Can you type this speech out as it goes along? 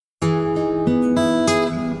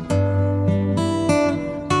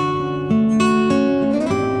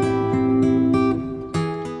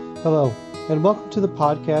and welcome to the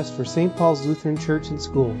podcast for St. Paul's Lutheran Church and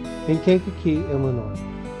School in Kankakee, Illinois.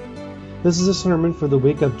 This is a sermon for the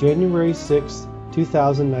week of January 6,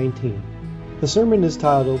 2019. The sermon is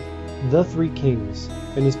titled, The Three Kings,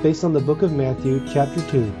 and is based on the book of Matthew, chapter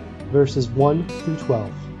 2, verses 1 through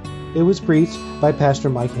 12. It was preached by Pastor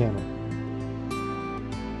Mike Hanna.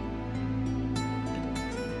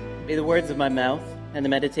 May the words of my mouth and the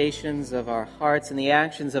meditations of our hearts and the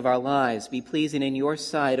actions of our lives be pleasing in your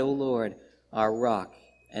sight, O Lord, our rock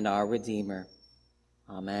and our Redeemer.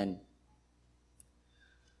 Amen.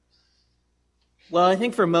 Well, I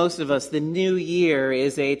think for most of us, the new year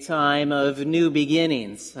is a time of new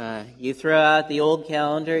beginnings. You throw out the old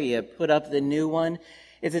calendar, you put up the new one.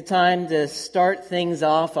 It's a time to start things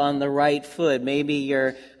off on the right foot. Maybe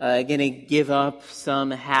you're going to give up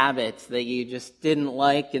some habits that you just didn't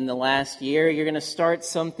like in the last year. You're going to start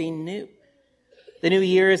something new. The new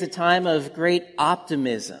year is a time of great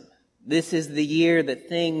optimism. This is the year that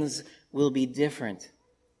things will be different.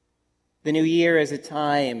 The new year is a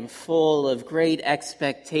time full of great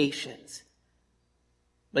expectations.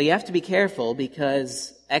 But you have to be careful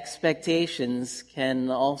because expectations can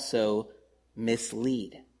also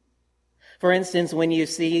mislead. For instance, when you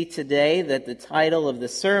see today that the title of the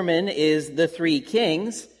sermon is The Three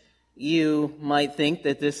Kings, you might think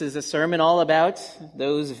that this is a sermon all about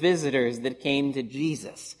those visitors that came to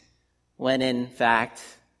Jesus, when in fact,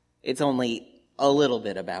 it's only a little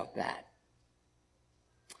bit about that.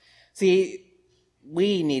 See,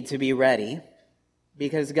 we need to be ready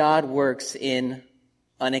because God works in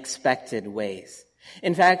unexpected ways.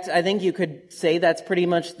 In fact, I think you could say that's pretty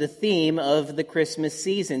much the theme of the Christmas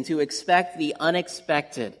season, to expect the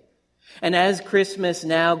unexpected. And as Christmas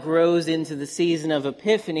now grows into the season of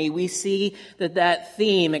Epiphany, we see that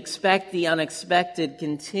theme, expect the unexpected,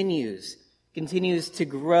 continues to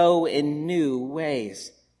grow in new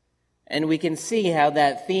ways. And we can see how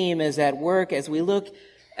that theme is at work as we look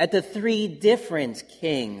at the three different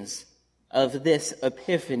kings of this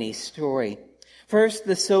Epiphany story. First,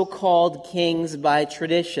 the so-called kings by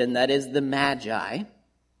tradition, that is the Magi.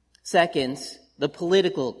 Second, the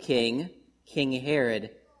political king, King Herod.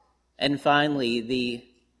 And finally, the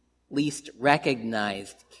least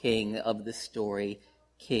recognized king of the story,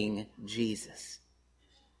 King Jesus.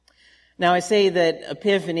 Now, I say that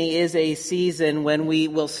Epiphany is a season when we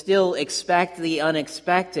will still expect the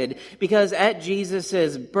unexpected, because at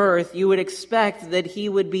Jesus' birth, you would expect that he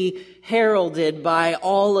would be heralded by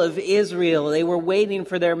all of Israel. They were waiting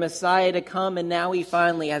for their Messiah to come, and now he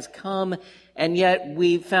finally has come, and yet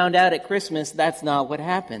we found out at Christmas that's not what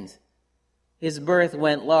happened. His birth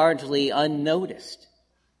went largely unnoticed.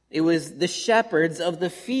 It was the shepherds of the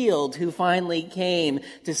field who finally came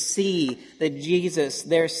to see that Jesus,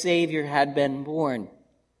 their Savior, had been born.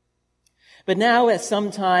 But now, as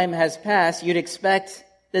some time has passed, you'd expect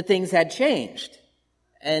that things had changed.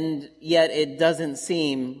 And yet it doesn't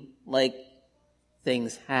seem like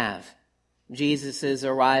things have. Jesus'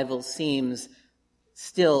 arrival seems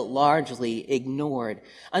still largely ignored.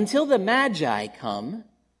 Until the Magi come,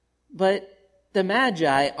 but the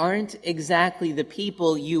Magi aren't exactly the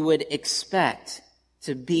people you would expect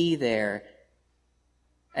to be there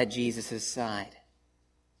at Jesus' side.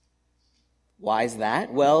 Why is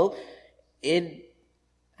that? Well, it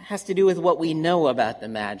has to do with what we know about the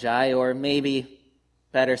Magi, or maybe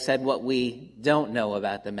better said, what we don't know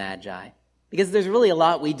about the Magi. Because there's really a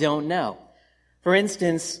lot we don't know. For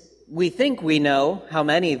instance, we think we know how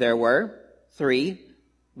many there were, 3,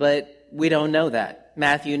 but we don't know that.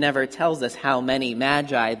 Matthew never tells us how many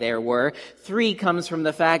Magi there were. 3 comes from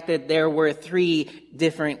the fact that there were 3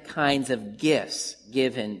 different kinds of gifts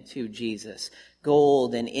given to Jesus.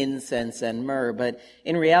 Gold and incense and myrrh. But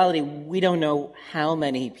in reality, we don't know how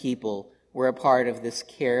many people were a part of this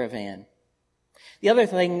caravan. The other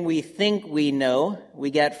thing we think we know, we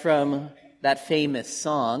get from that famous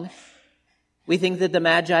song. We think that the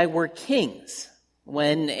Magi were kings,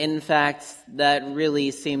 when in fact that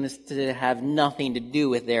really seems to have nothing to do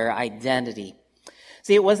with their identity.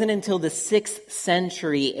 See, it wasn't until the 6th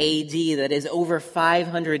century AD, that is over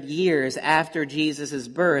 500 years after Jesus'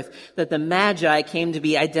 birth, that the Magi came to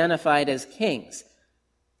be identified as kings.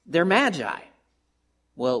 They're Magi.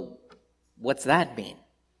 Well, what's that mean?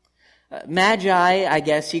 Magi, I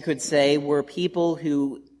guess you could say, were people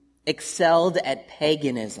who excelled at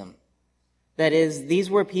paganism. That is, these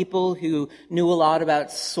were people who knew a lot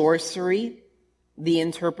about sorcery, the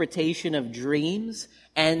interpretation of dreams,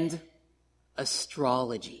 and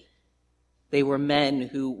astrology. They were men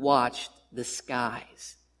who watched the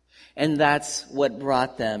skies. And that's what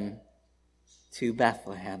brought them to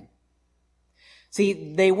Bethlehem.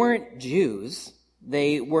 See, they weren't Jews.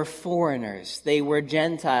 They were foreigners. They were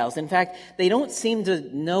Gentiles. In fact, they don't seem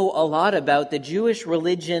to know a lot about the Jewish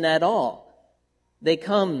religion at all. They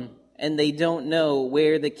come and they don't know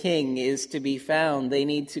where the king is to be found. They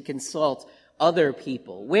need to consult other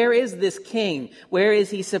people. Where is this king? Where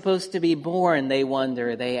is he supposed to be born? They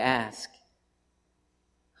wonder, they ask.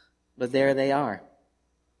 But there they are.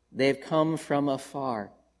 They've come from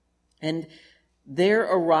afar. And their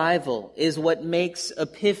arrival is what makes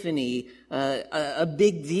Epiphany a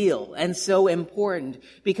big deal and so important,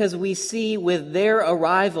 because we see with their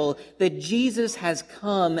arrival that Jesus has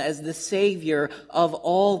come as the Savior of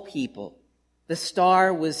all people. The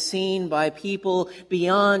star was seen by people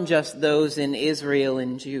beyond just those in Israel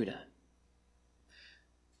and Judah.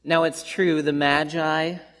 Now, it's true, the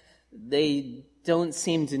Magi, they don't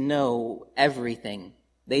seem to know everything.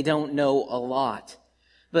 They don't know a lot.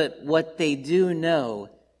 But what they do know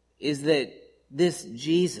is that this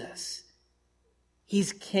Jesus,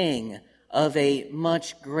 he's king of a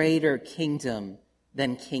much greater kingdom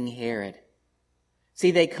than King Herod.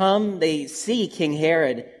 See, they see King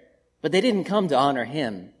Herod, but they didn't come to honor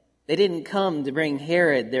him. They didn't come to bring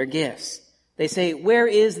Herod their gifts. They say, "Where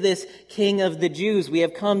is this King of the Jews? We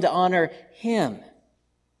have come to honor him."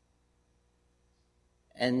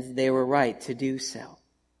 And they were right to do so.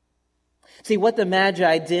 See, what the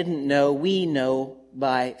Magi didn't know, we know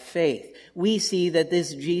by faith. We see that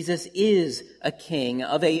this Jesus is a king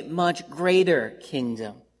of a much greater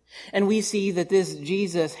kingdom. And we see that this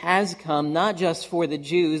Jesus has come not just for the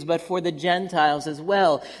Jews, but for the Gentiles as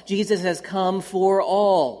well. Jesus has come for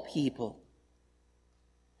all people.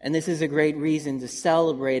 And this is a great reason to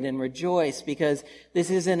celebrate and rejoice, because this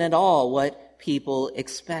isn't at all what people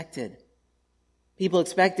expected. People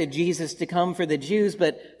expected Jesus to come for the Jews,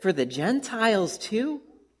 but for the Gentiles too?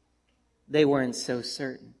 They weren't so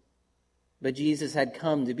certain. But Jesus had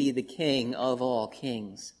come to be the King of all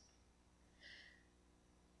kings.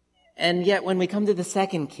 And yet when we come to the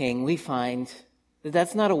second king, we find that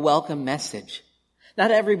that's not a welcome message.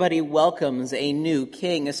 Not everybody welcomes a new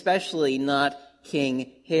king, especially not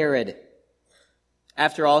King Herod.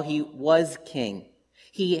 After all, he was king.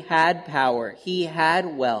 He had power. He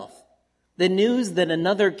had wealth. The news that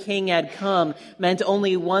another king had come meant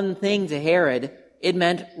only one thing to Herod. It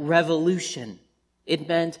meant revolution. It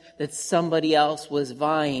meant that somebody else was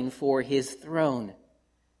vying for his throne.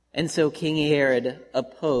 And so King Herod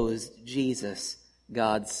opposed Jesus,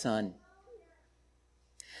 God's son.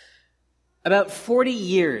 About 40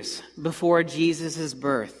 years before Jesus'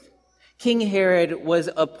 birth, King Herod was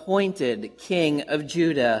appointed king of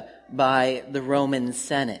Judah by the Roman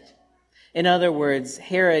Senate. In other words,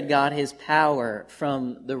 Herod got his power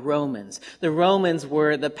from the Romans. The Romans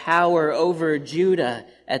were the power over Judah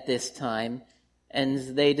at this time,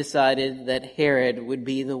 and they decided that Herod would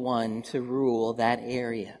be the one to rule that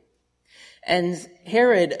area. And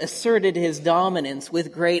Herod asserted his dominance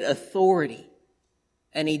with great authority,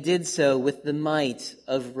 and he did so with the might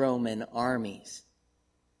of Roman armies.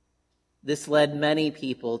 This led many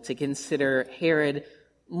people to consider Herod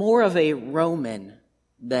more of a Roman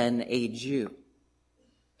than a Jew.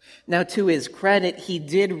 Now, to his credit, he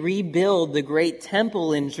did rebuild the great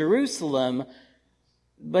temple in Jerusalem,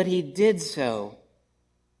 but he did so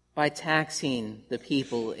by taxing the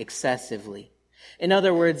people excessively. In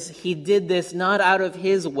other words, he did this not out of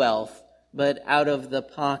his wealth, but out of the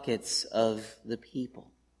pockets of the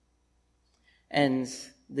people. And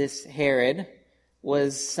this Herod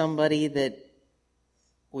was somebody that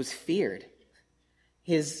was feared.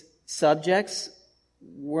 His subjects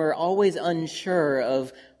were always unsure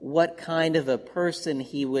of what kind of a person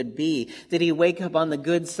he would be. Did he wake up on the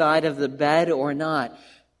good side of the bed or not?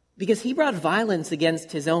 Because he brought violence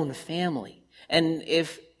against his own family. And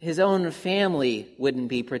if his own family wouldn't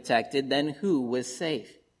be protected, then who was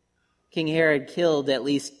safe? King Herod killed at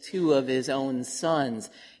least 2 of his own sons.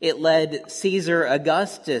 It led Caesar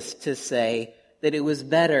Augustus to say that it was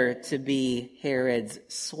better to be Herod's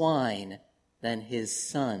swine than his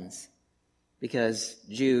sons, because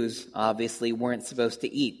Jews obviously weren't supposed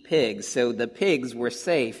to eat pigs, so the pigs were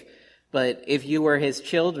safe. But if you were his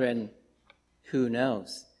children, who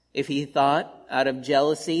knows? If he thought out of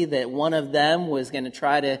jealousy that one of them was going to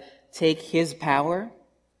try to take his power,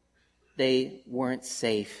 they weren't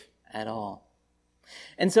safe at all.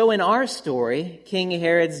 And so in our story, King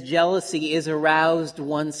Herod's jealousy is aroused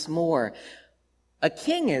once more. A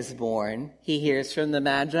king is born, he hears from the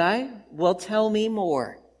Magi. Well, tell me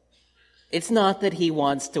more. It's not that he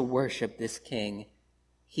wants to worship this king.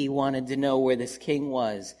 He wanted to know where this king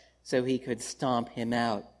was so he could stomp him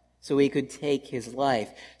out, so he could take his life,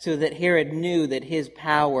 so that Herod knew that his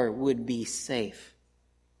power would be safe.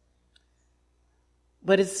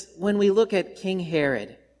 But it's when we look at King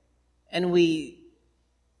Herod and we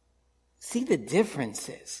see the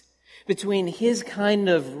differences between his kind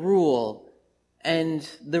of rule and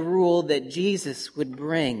the rule that Jesus would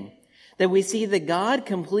bring, that we see that God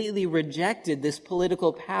completely rejected this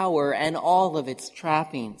political power and all of its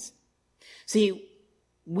trappings. See,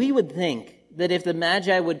 we would think that if the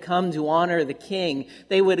Magi would come to honor the king,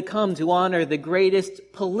 they would come to honor the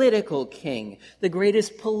greatest political king, the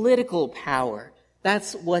greatest political power.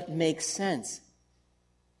 That's what makes sense.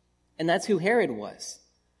 And that's who Herod was.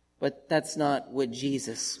 But that's not what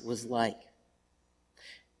Jesus was like.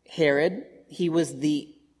 Herod, he was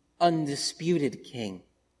the undisputed king.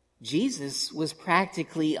 Jesus was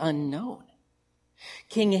practically unknown.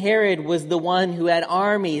 King Herod was the one who had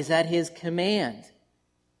armies at his command.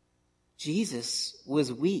 Jesus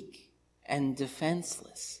was weak and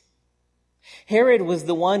defenseless. Herod was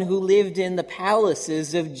the one who lived in the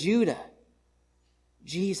palaces of Judah.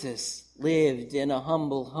 Jesus lived in a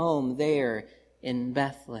humble home there in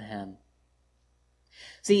Bethlehem.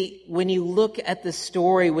 See, when you look at the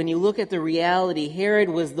story, when you look at the reality, Herod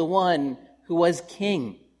was the one who was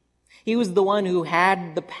king. He was the one who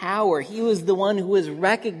had the power. He was the one who was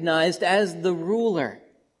recognized as the ruler.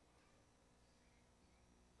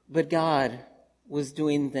 But God was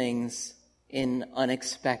doing things in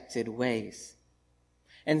unexpected ways.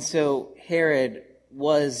 And so Herod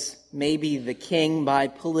was maybe the king by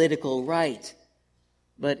political right,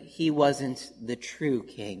 but he wasn't the true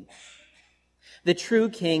king. The true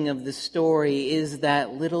king of the story is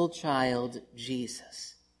that little child,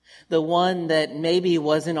 Jesus. The one that maybe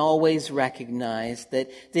wasn't always recognized, that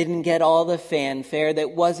didn't get all the fanfare,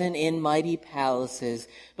 that wasn't in mighty palaces,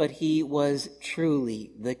 but he was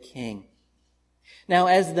truly the king. Now,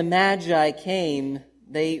 as the Magi came,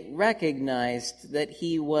 they recognized that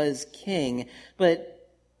he was king, but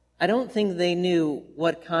I don't think they knew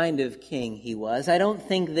what kind of king he was. I don't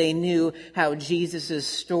think they knew how Jesus'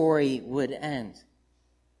 story would end.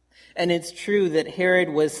 And it's true that Herod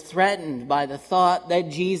was threatened by the thought that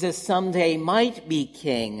Jesus someday might be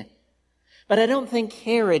king. But I don't think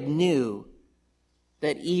Herod knew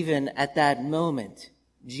that even at that moment,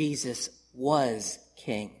 Jesus was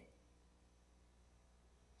king.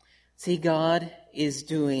 See, God is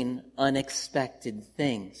doing unexpected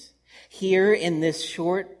things. Here in this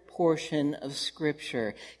short portion of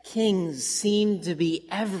Scripture, kings seem to be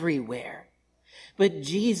everywhere. But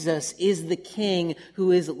Jesus is the king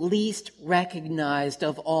who is least recognized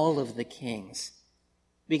of all of the kings.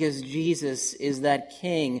 Because Jesus is that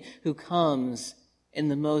king who comes in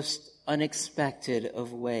the most unexpected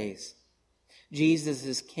of ways.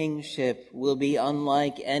 Jesus' kingship will be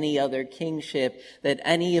unlike any other kingship that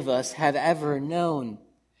any of us have ever known.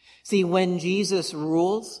 See, when Jesus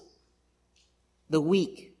rules, the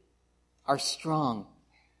weak are strong.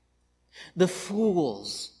 The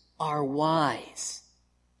fools are wise,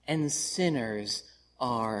 and sinners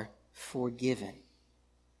are forgiven.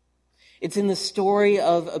 It's in the story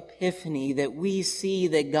of Epiphany that we see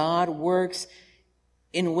that God works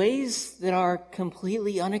in ways that are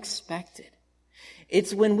completely unexpected.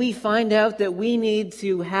 It's when we find out that we need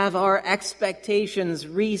to have our expectations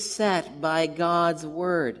reset by God's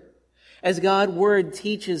word. As God's word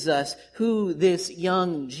teaches us who this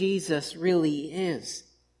young Jesus really is.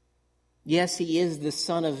 Yes, he is the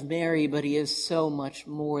Son of Mary, but he is so much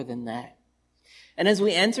more than that. And as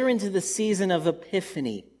we enter into the season of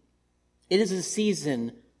Epiphany, it is a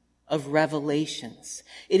season of revelations.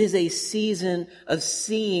 It is a season of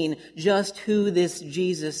seeing just who this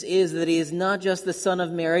Jesus is, that he is not just the Son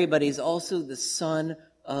of Mary, but he's also the Son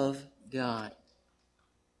of God.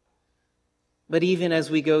 But even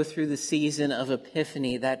as we go through the season of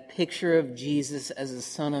Epiphany, that picture of Jesus as the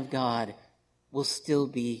Son of God will still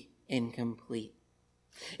be incomplete.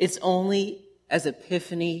 It's only as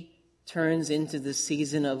Epiphany turns into the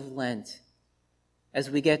season of Lent, as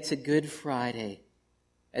we get to Good Friday,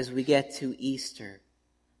 as we get to Easter,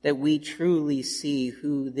 that we truly see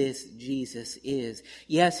who this Jesus is.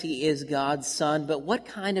 Yes, he is God's Son, but what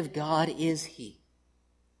kind of God is he?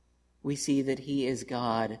 We see that he is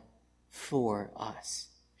God for us.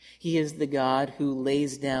 He is the God who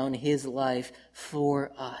lays down his life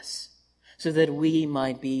for us, so that we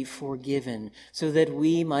might be forgiven, so that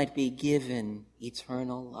we might be given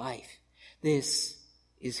eternal life. This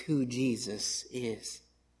is who Jesus is.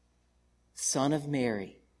 Son of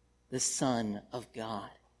Mary, the Son of God.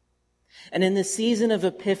 And in the season of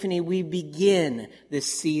Epiphany, we begin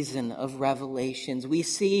this season of revelations. We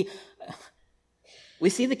see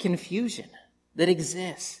the confusion that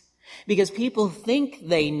exists. Because people think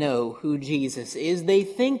they know who Jesus is. They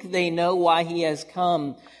think they know why he has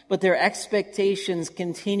come, but their expectations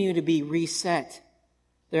continue to be reset.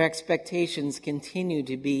 Their expectations continue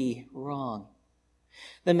to be wrong.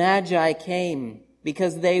 The Magi came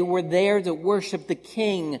because they were there to worship the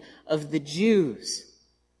King of the Jews.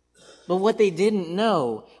 But what they didn't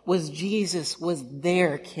know was Jesus was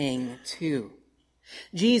their King too.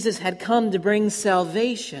 Jesus had come to bring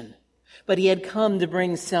salvation, but he had come to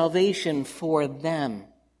bring salvation for them.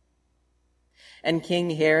 And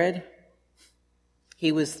King Herod,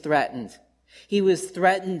 he was threatened. He was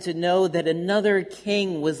threatened to know that another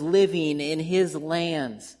king was living in his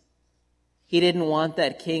lands. He didn't want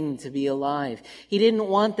that king to be alive. He didn't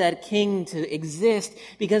want that king to exist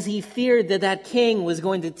because he feared that that king was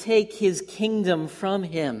going to take his kingdom from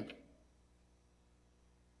him.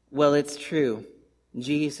 Well, it's true.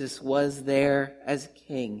 Jesus was there as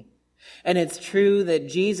king. And it's true that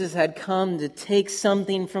Jesus had come to take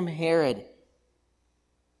something from Herod,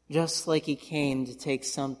 just like he came to take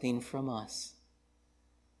something from us.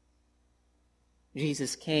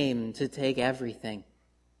 Jesus came to take everything.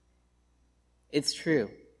 It's true.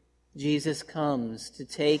 Jesus comes to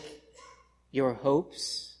take your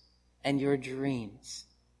hopes and your dreams.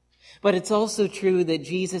 But it's also true that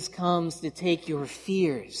Jesus comes to take your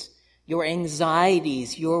fears, your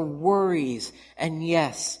anxieties, your worries, and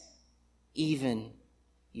yes, even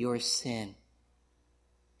your sin.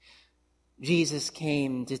 Jesus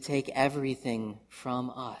came to take everything from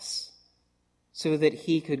us so that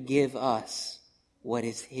he could give us what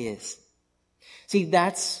is his. See,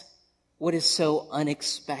 that's what is so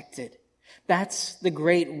unexpected. That's the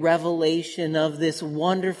great revelation of this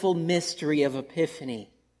wonderful mystery of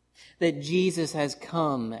Epiphany, that Jesus has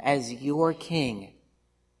come as your king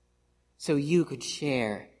so you could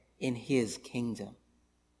share in his kingdom.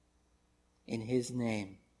 In his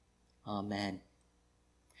name, amen.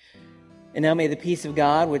 And now may the peace of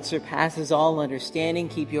God, which surpasses all understanding,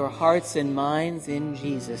 keep your hearts and minds in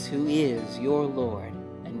Jesus, who is your Lord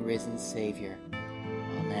and risen Savior.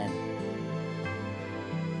 Amen.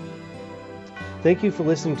 Thank you for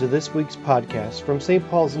listening to this week's podcast from St.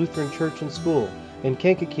 Paul's Lutheran Church and School in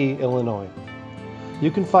Kankakee, Illinois. You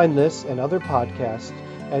can find this and other podcasts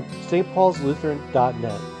at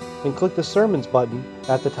stpaulslutheran.net and click the Sermons button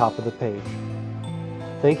at the top of the page.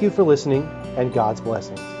 Thank you for listening, and God's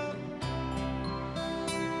blessings.